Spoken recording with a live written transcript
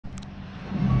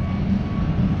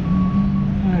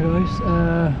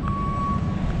guys.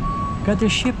 Got the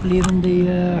ship leaving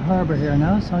the harbour here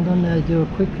now, so I'm going to do a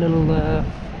quick little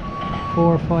 4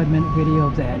 or 5 minute video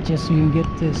of that, just so you can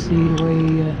get to see the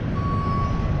way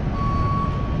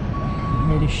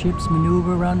the ships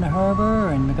manoeuvre around the harbour.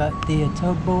 And we got the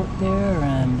tugboat there,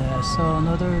 and saw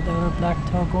the other black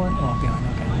tug going. Oh, behind,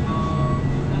 okay.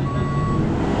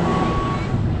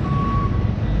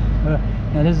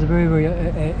 Now this is very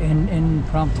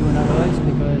impromptu now, guys,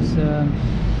 because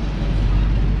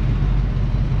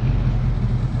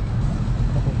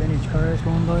vintage cars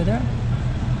going by there.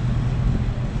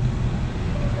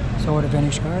 Sort of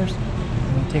vintage cars.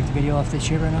 I'm going to take the video off the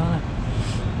ship right now.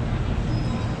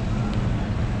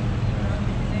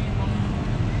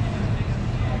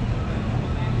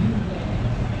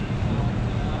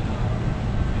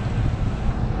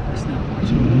 That's not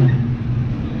watching.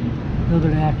 A little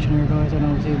bit of action here, guys. I don't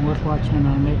know if it's even worth watching, and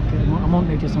I won't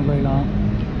make this one very long.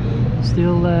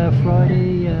 Still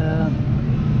Friday,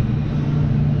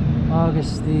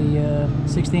 August the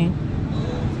 16th.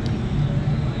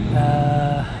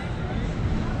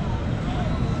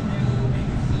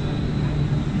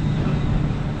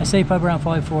 I say probably around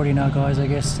 5:40 now, guys. I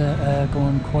guess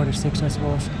going 5:45, I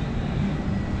suppose.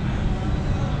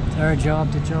 It's our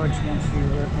job to judge once you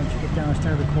get down and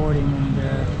start recording, and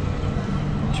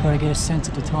try to get a sense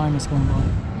of the time that's going by.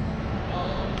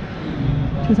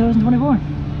 2024.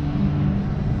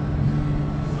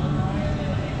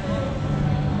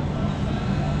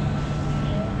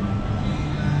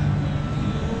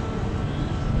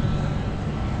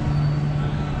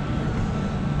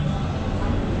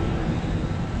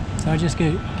 So I just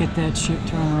get that ship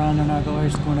turned around, and I'll go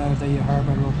going out of the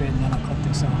harbour a little bit, and then I'll cut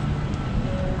this off.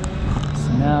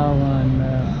 So now on,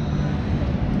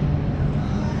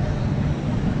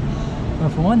 well,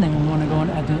 for one thing, I'm going to go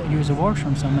and use a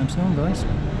washroom sometime soon, guys.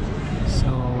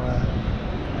 So,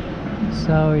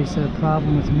 sorry, it's a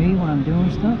problem with me when I'm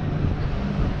doing stuff.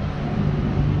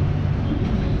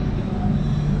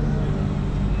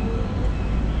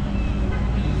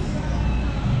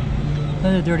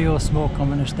 Another dirty old smoke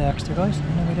coming in the stacks there, guys.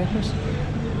 Isn't that ridiculous?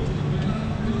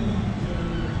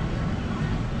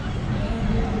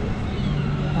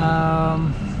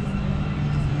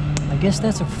 I guess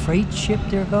that's a freight ship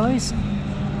there, guys.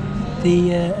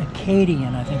 The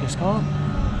Acadian, I think it's called.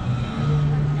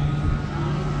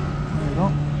 There we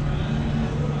go.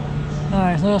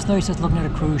 Alright, so that's nice just looking at a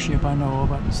cruise ship, I know,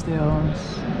 but still.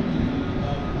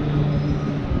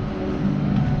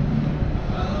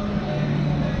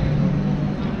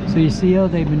 So you see how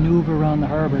they maneuver around the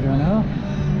harbour there now?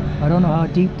 I don't know how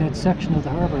deep that section of the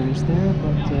harbour is there,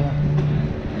 but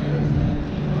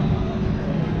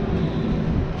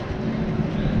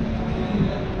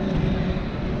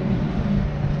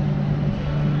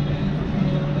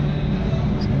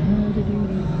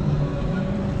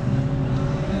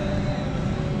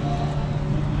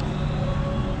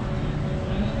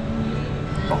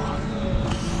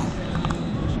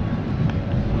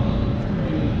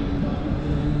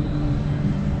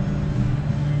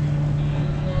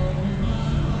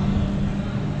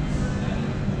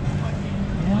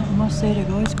say there,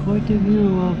 guys, quite a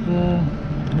view of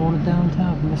all the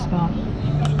downtown from this spot.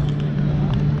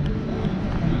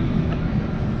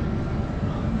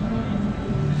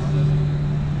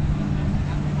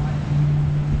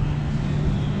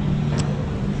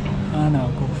 I don't know,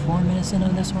 go 4 minutes in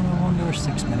on this one, I wonder, or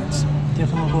 6 minutes.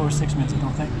 Definitely won't go over 6 minutes, I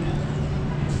don't think.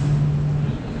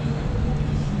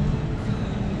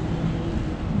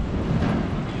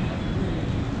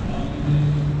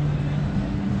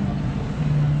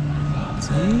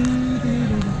 So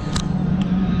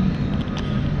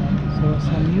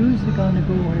some music on the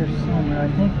go here somewhere. I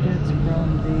think that's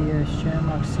from the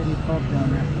Shamrock City pub down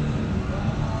there.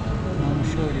 I'm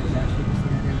sure it is actually. Just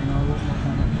there, you know, look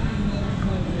on it.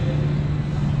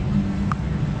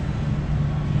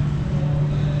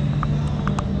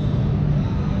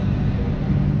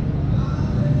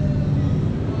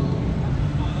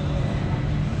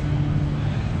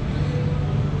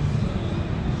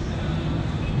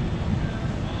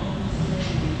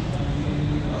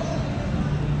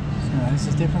 This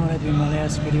is different than I did in my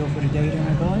last video for the day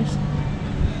there, guys.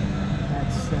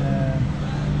 That's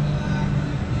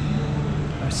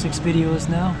our 6 videos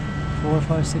now. 4,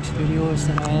 5, 6 videos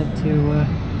that I have to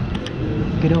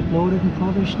get uploaded and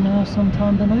published now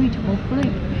sometime tonight,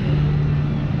 hopefully.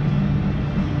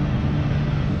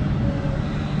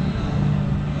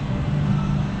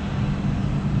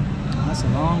 That's a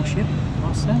long ship,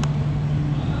 what's that?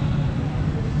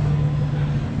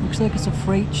 Looks like it's a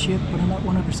freight ship, but I'm not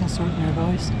 100% certain there,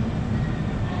 guys.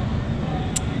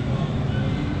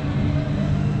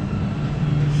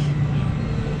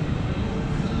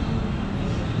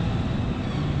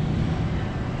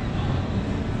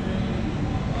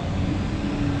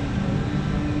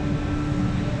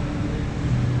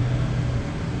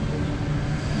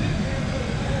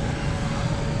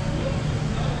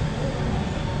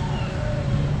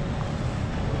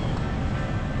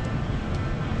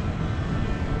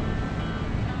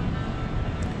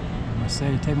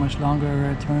 say it take much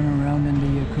longer turning around than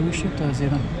the cruise ship does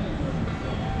even.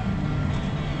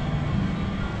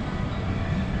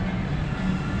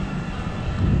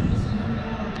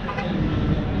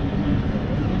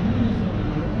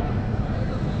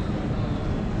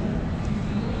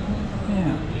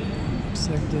 Yeah, looks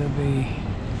like they'll be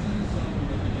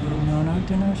moving on out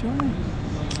there now shortly.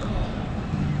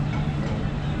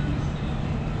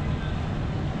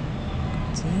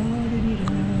 I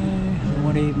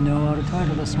won't even know how to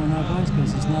title this one out, guys,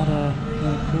 because it's not a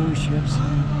cruise ship. So.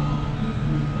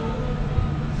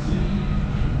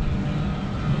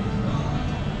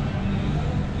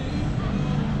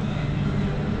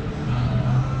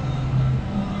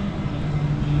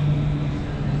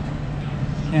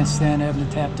 Can't stand having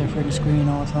to tap the freaking screen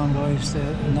all the time, guys,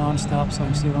 non-stop, so I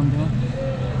can see what I'm doing.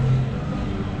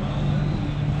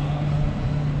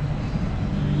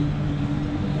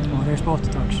 Oh, there's both the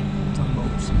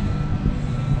tugboats.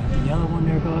 The yellow one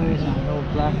there, guys, and the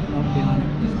old black one up behind it.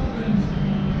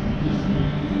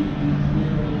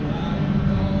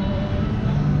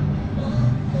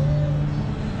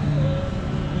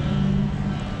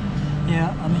 Yeah,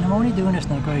 I mean, I'm only doing this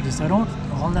now, guys, because I don't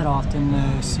all that often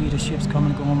see the ships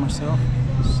coming and going myself,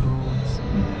 so it's a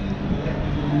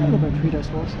little bit of a treat, I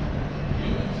suppose.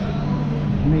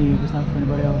 For me, it's not for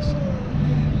anybody else.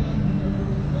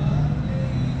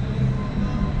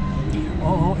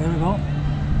 Oh, here we go.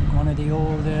 One of the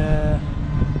old, there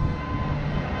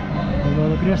we go,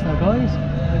 look at this now, guys.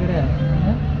 Look at that.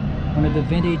 Yeah? One of the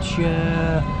vintage,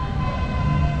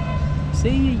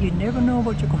 see, you never know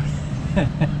what you're going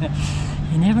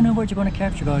you never know what you're going to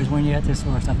capture, guys, when you at this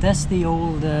sort of stuff. That's the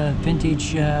old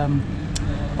vintage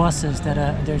buses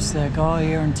that there's a guy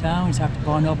here in town. He's after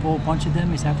buying up a whole bunch of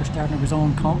them. He's after starting up his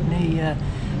own company,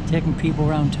 taking people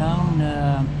around town.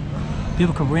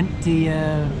 People could rent the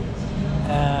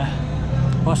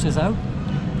buses out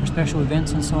for special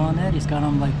events and so on. That he's got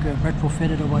them like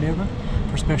retrofitted or whatever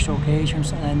for special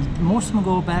occasions, and most of them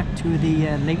go back to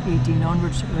the late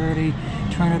 1800s, early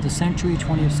turn of the century,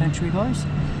 20th century, guys.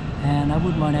 And I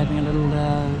wouldn't mind having a little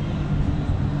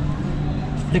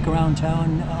flick around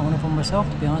town on one of them myself,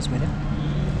 to be honest with you.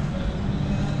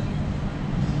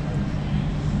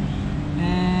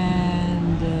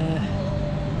 And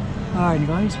alright,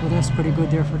 guys, well, that's pretty good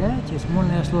there for that. Just one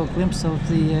last little glimpse of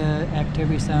the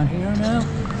activities down here now.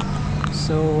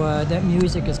 So that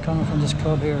music is coming from this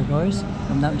club here, guys, if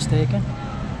I'm not mistaken.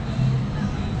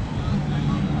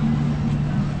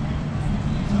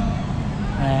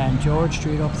 And George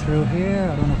Street up through here.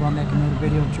 I don't know if I'm making another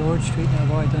video of George Street. Now,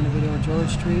 I've already done a video of George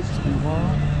Street. It's been a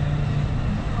while.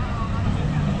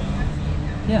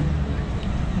 Yeah.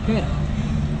 Okay.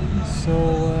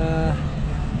 So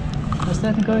that's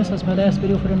that, guys. That's my last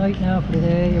video for the night now, for the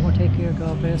day. Everyone take care.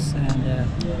 God bless. And yeah.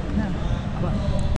 Bye.